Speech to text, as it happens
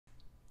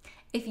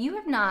If you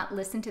have not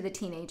listened to the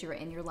teenager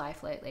in your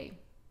life lately,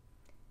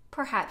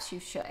 perhaps you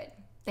should.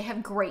 They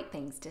have great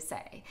things to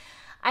say.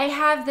 I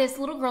have this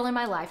little girl in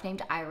my life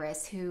named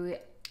Iris who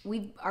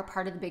we are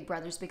part of the Big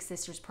Brothers Big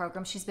Sisters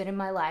program. She's been in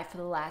my life for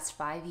the last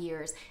 5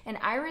 years, and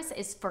Iris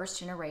is first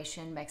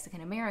generation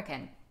Mexican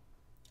American.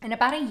 And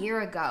about a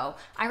year ago,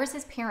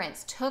 Iris's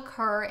parents took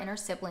her and her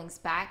siblings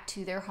back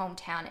to their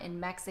hometown in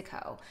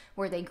Mexico,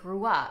 where they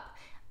grew up,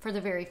 for the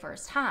very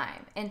first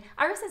time. And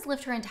Iris has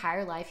lived her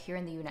entire life here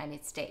in the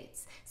United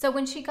States. So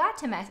when she got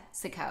to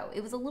Mexico,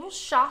 it was a little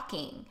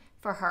shocking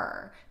for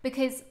her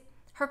because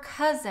her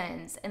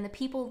cousins and the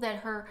people that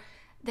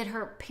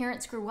her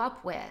parents grew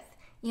up with,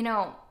 you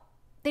know,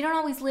 they don't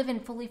always live in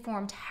fully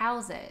formed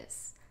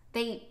houses.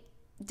 They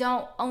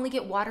don't only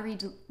get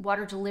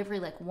water delivery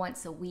like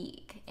once a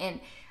week. And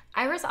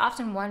Iris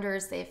often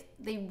wonders if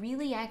they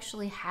really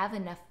actually have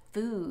enough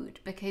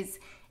food because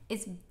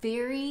it's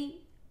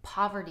very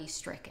poverty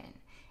stricken.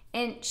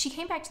 And she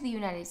came back to the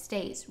United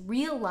States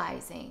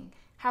realizing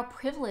how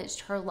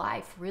privileged her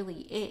life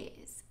really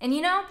is. And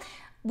you know,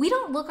 we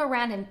don't look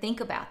around and think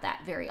about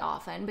that very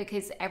often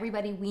because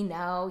everybody we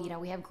know,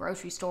 we have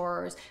grocery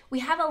stores.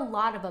 We have a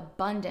lot of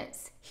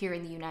abundance here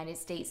in the United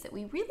States that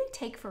we really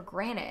take for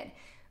granted.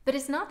 But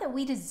it's not that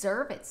we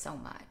deserve it so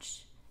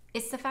much.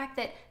 It's the fact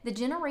that the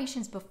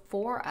generations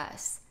before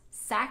us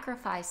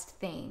sacrificed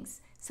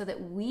things so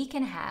that we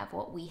can have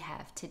what we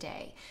have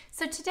today.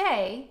 So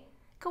today,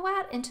 go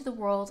out into the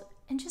world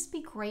and just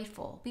be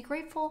grateful. Be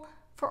grateful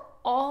for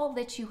all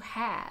that you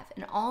have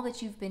and all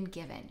that you've been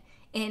given.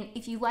 And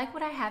if you like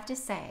what I have to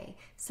say,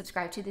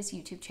 subscribe to this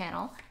YouTube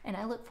channel, and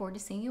I look forward to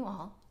seeing you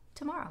all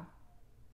tomorrow.